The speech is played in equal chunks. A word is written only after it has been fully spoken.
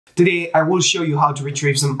Today, I will show you how to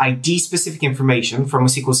retrieve some ID-specific information from a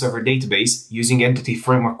SQL Server database using Entity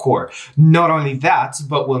Framework Core. Not only that,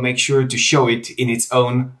 but we'll make sure to show it in its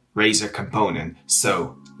own Razor component.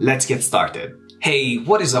 So, let's get started. Hey,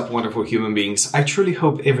 what is up, wonderful human beings? I truly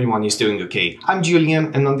hope everyone is doing okay. I'm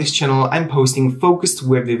Julian, and on this channel, I'm posting focused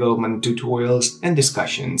web development tutorials and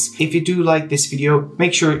discussions. If you do like this video,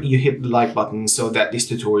 make sure you hit the like button so that this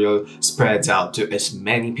tutorial spreads out to as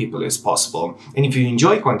many people as possible. And if you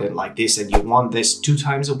enjoy content like this and you want this 2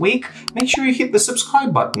 times a week, make sure you hit the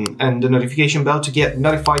subscribe button and the notification bell to get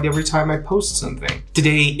notified every time I post something.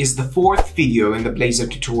 Today is the 4th video in the Blazor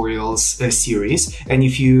tutorials series, and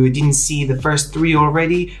if you didn't see the first 3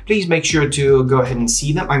 already, please make sure to go ahead and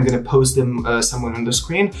see them. I'm gonna post them somewhere on the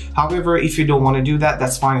screen. However, if you don't want to do that,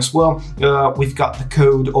 that's fine as well. We've got the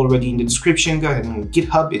code already in the description. Go ahead and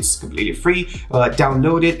GitHub, it's completely free.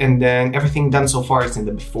 Download it, and then everything done so far is in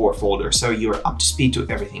the before folder, so you're up to speed to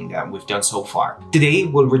everything that we've done so far. Today,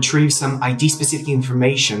 we'll retrieve some ID-specific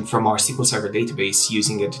information from our SQL Server database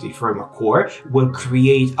using Entity Framework Core. We'll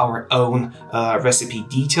create our own recipe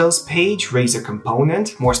details page, Razor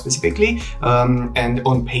component more specifically, and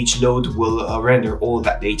on page load we'll render all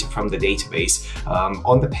that data from the database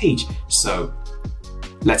on the page. So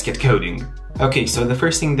let's get coding. Okay, so the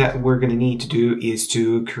first thing that we're going to need to do is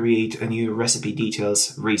to create a new recipe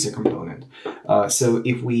details Razor component. So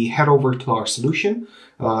if we head over to our solution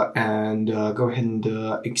and go ahead and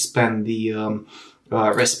expand the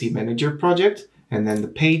RecipeManager project, and then the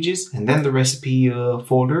pages, and then the recipe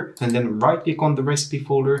folder, and then right click on the recipe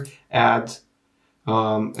folder, add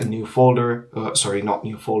a new folder,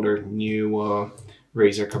 new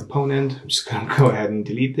Razor component. I'm just gonna go ahead and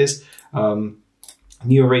delete this.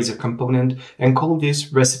 New Razor component, and call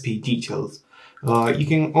this recipe details. You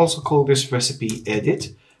can also call this recipe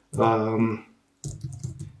edit, but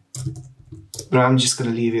I'm just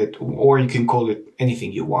gonna leave it, or you can call it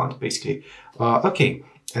anything you want, basically. Okay.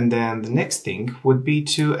 And then the next thing would be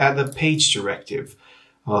to add a page directive.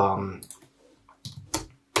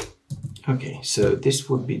 Okay, so this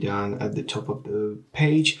would be done at the top of the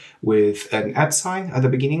page with an @ sign at the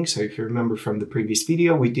beginning. So if you remember from the previous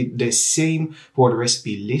video, we did the same for the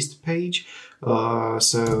recipe list page.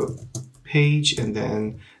 So page and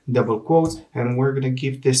then double quotes, and we're gonna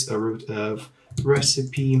give this a root of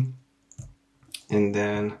recipe and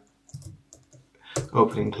then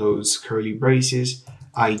open and close curly braces,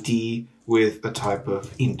 ID with a type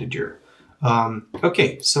of integer.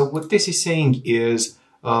 Okay, so what this is saying is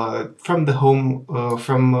from the home,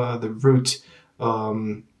 the root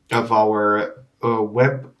of our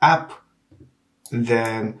web app,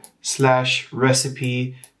 then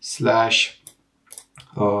 /recipe/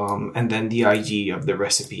 and then the ID of the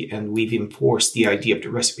recipe, and we've enforced the ID of the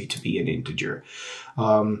recipe to be an integer.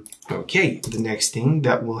 Okay, the next thing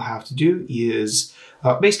that we'll have to do is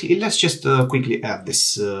basically, let's just quickly add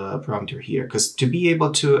this parameter here, because to be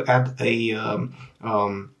able to add a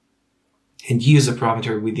and use a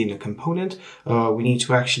parameter within a component, we need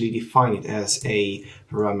to actually define it as a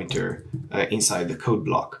parameter inside the code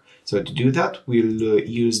block. So to do that, we'll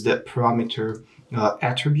use the parameter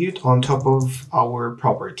attribute on top of our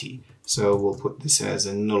property. So we'll put this as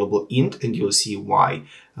a nullable int, and you'll see why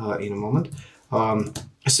in a moment.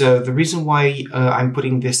 So the reason why I'm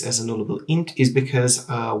putting this as a nullable int is because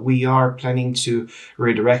we are planning to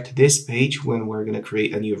redirect this page when we're going to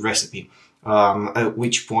create a new recipe, at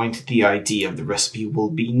which point the ID of the recipe will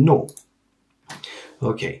be null.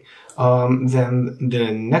 Okay, then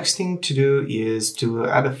the next thing to do is to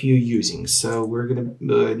add a few usings. So we're going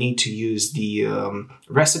to need to use the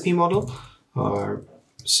recipe model.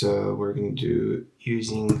 So we're going to do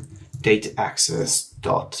using data access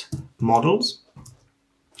dot models.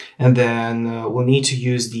 And then we'll need to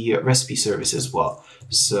use the recipe service as well.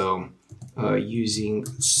 So using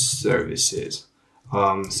services.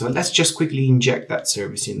 So let's just quickly inject that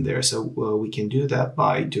service in there. So we can do that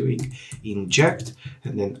by doing inject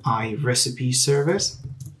and then recipe service.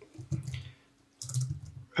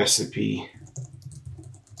 Recipe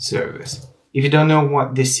service. If you don't know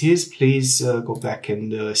what this is, please go back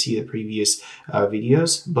and see the previous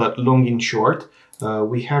videos. But long and short,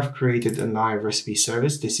 we have created an recipe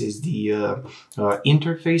service. This is the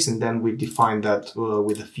interface, and then we defined that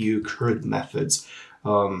with a few CRUD methods,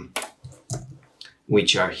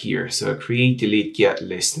 which are here. So create, delete, get,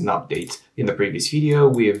 list, and update. In the previous video,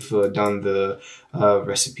 we've done the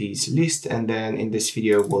recipes list, and then in this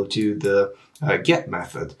video, we'll do the get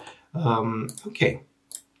method. Okay.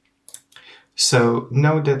 So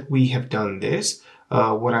now that we have done this,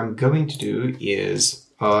 what I'm going to do is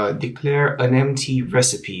declare an empty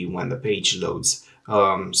recipe when the page loads.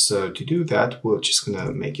 So to do that, we're just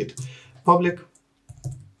gonna make it public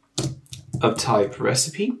of type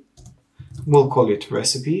recipe. We'll call it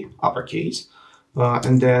recipe, uppercase,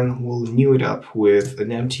 and then we'll new it up with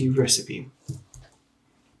an empty recipe.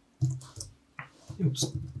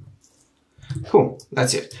 Oops. Cool,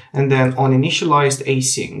 that's it. And then on initialized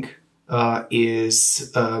async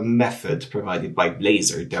is a method provided by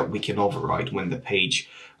Blazor that we can override when the page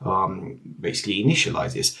basically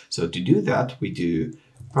initializes. So to do that, we do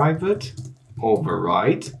private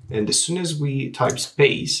override, and as soon as we type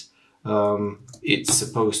space, it's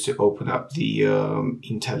supposed to open up the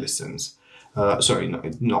IntelliSense. Sorry,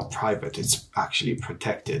 not private, it's actually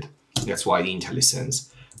protected. That's why the IntelliSense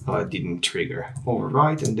didn't trigger.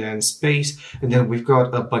 Override and then space, and then we've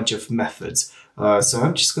got a bunch of methods. So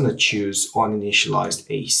I'm just gonna choose on initialized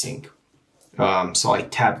async. So I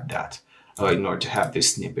tabbed that in order to have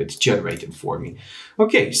this snippet generated for me.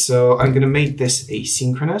 Okay, so I'm gonna make this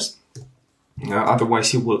asynchronous.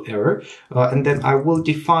 Otherwise it will error, and then I will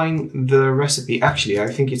define the recipe. Actually, I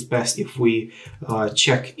think it's best if we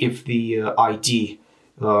check if the ID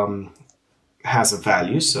has a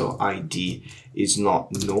value. So ID is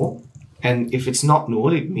not null, and if it's not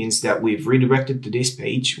null, it means that we've redirected to this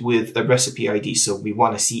page with a recipe ID. So we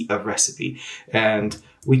want to see a recipe, and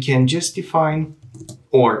we can just define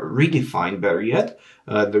or redefine, better yet,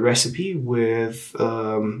 the recipe with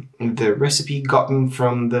the recipe gotten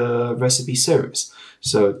from the recipe service.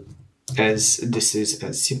 So as this is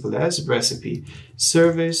as simple as recipe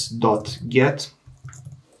service.get,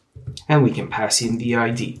 and we can pass in the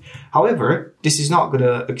ID. However, this is not going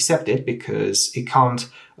to accept it because it can't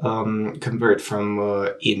convert from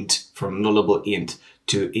from nullable int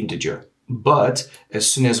to integer. But as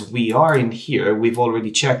soon as we are in here, we've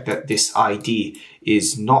already checked that this ID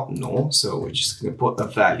is not null. So we're just going to put a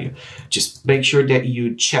value. Just make sure that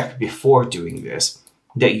you check before doing this,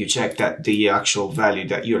 that you check that the actual value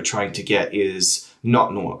that you're trying to get is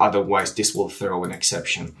not null. Otherwise, this will throw an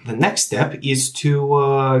exception. The next step is to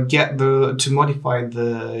modify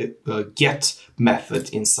the get method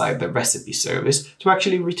inside the recipe service to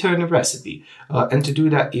actually return a recipe. And to do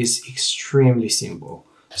that is extremely simple.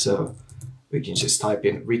 So we can just type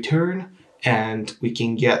in return, and we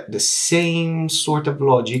can get the same sort of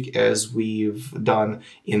logic as we've done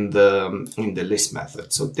in the list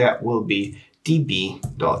method. So that will be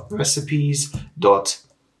db.recipes.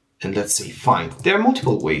 And let's say find. There are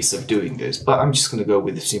multiple ways of doing this, but I'm just going to go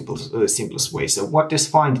with the simplest way. So what this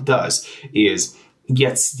find does is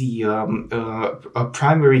gets the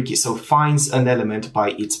primary key, so finds an element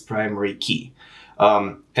by its primary key.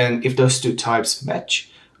 And if those two types match,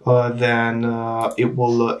 then it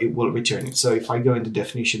will return it. So if I go in the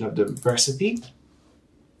definition of the recipe,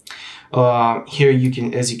 here you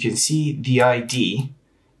can, as you can see, the ID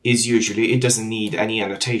is usually, it doesn't need any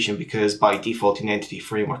annotation because by default in Entity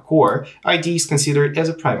Framework Core, ID is considered as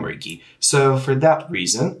a primary key. So for that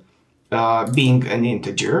reason, being an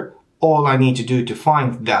integer, all I need to do to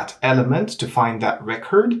find that element, to find that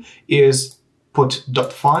record, is put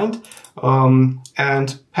 .find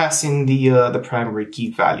and pass in the primary key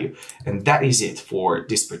value. And that is it for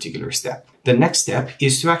this particular step. The next step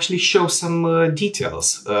is to actually show some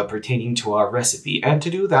details pertaining to our recipe. And to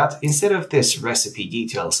do that, instead of this recipe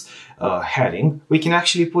details heading, we can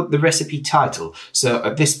actually put the recipe title. So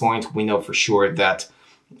at this point, we know for sure that,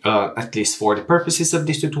 at least for the purposes of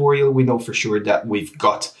this tutorial, we know for sure that we've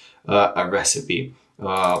got a recipe.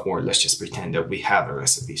 Or let's just pretend that we have a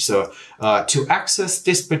recipe. So to access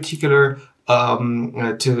this particular,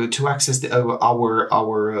 to access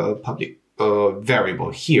our public variable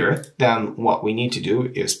here, then what we need to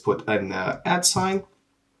do is put an @ sign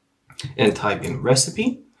and type in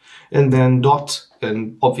recipe, and then dot,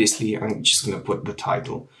 and obviously I'm just going to put the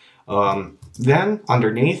title. Then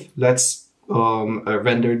underneath, let's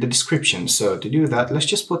render the description. So to do that, let's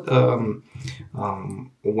just put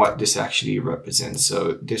what this actually represents.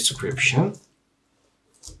 So description,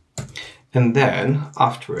 and then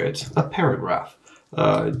after it, a paragraph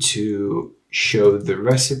to show the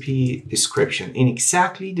recipe description in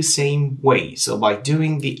exactly the same way. So by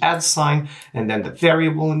doing the @ sign and then the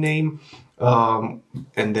variable name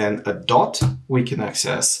and then a dot, we can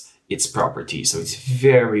access its property. So it's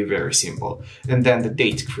very, very simple. And then the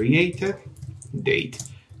date created.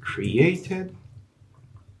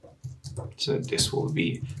 So this will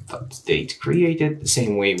be date created, the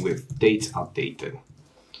same way with date updated.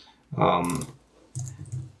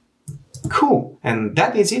 Cool, and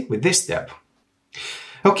that is it with this step.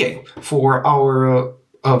 Okay, for our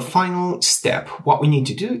final step, what we need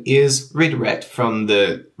to do is redirect from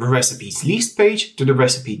the recipes list page to the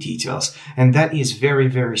recipe details. And that is very,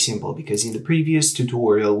 very simple because in the previous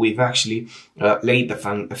tutorial, we've actually laid the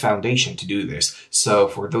foundation to do this. So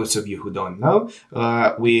for those of you who don't know,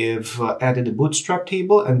 we've added a bootstrap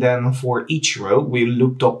table, and then for each row, we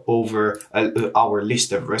looked up over our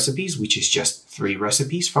list of recipes, which is just 3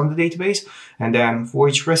 recipes from the database. And then for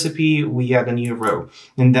each recipe, we add a new row.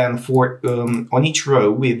 And then for on each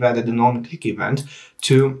row, we've added an on-click event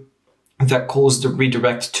that calls the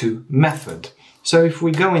redirect to method. So if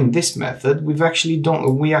we go in this method, we actually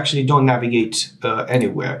don't navigate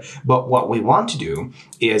anywhere. But what we want to do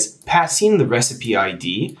is pass in the recipe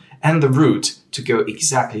ID and the route to go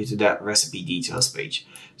exactly to that recipe details page.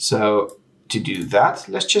 So to do that,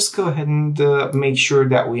 let's just go ahead and make sure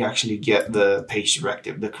that we actually get the page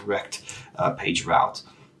directive, the correct page route.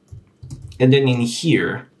 And then in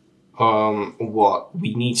here, what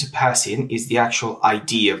we need to pass in is the actual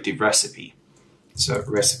ID of the recipe. So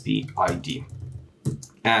recipe ID.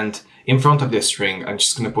 And in front of this string, I'm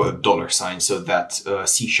just going to put a $sign so that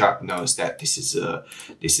C# knows that this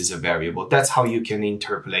is a variable. That's how you can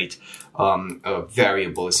interpolate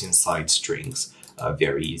variables inside strings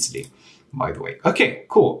very easily, by the way. Okay,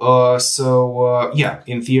 cool. Yeah,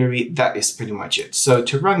 in theory, that is pretty much it. So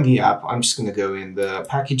to run the app, I'm just going to go in the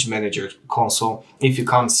Package Manager console. If you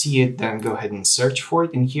can't see it, then go ahead and search for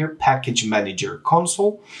it in here, Package Manager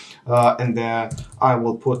console. And then I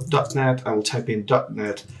will put .NET, I will type in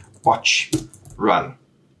 .NET watch run.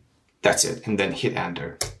 That's it. And then hit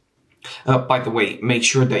enter. By the way, make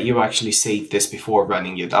sure that you actually save this before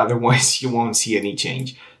running it. Otherwise, you won't see any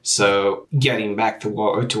change. So getting back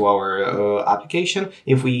to our application,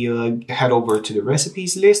 if we head over to the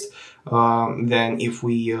recipes list, then if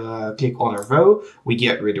we click on a row, we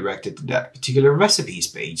get redirected to that particular recipes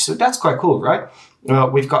page. So that's quite cool, right?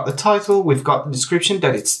 We've got the title, we've got the description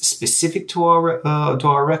that it's specific to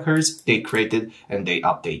our records, they created and they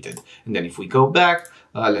updated. And then if we go back,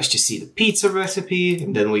 let's just see the pizza recipe,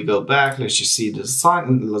 and then we go back, let's just see the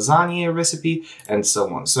lasagna recipe, and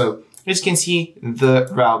so on. So as you can see, the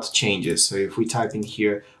route changes. So if we type in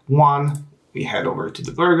here 1, we head over to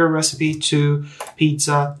the burger recipe, 2,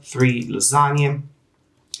 pizza, 3, lasagna,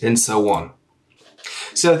 and so on.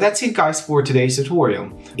 So that's it, guys, for today's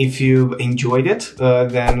tutorial. If you enjoyed it,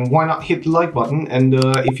 then why not hit the like button? And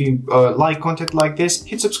if you like content like this,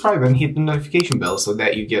 hit subscribe and hit the notification bell so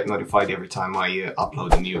that you get notified every time I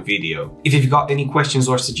upload a new video. If you've got any questions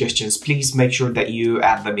or suggestions, please make sure that you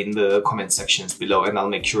add them in the comment sections below, and I'll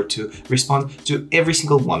make sure to respond to every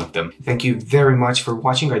single one of them. Thank you very much for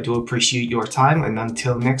watching. I do appreciate your time, and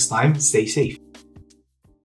until next time, stay safe.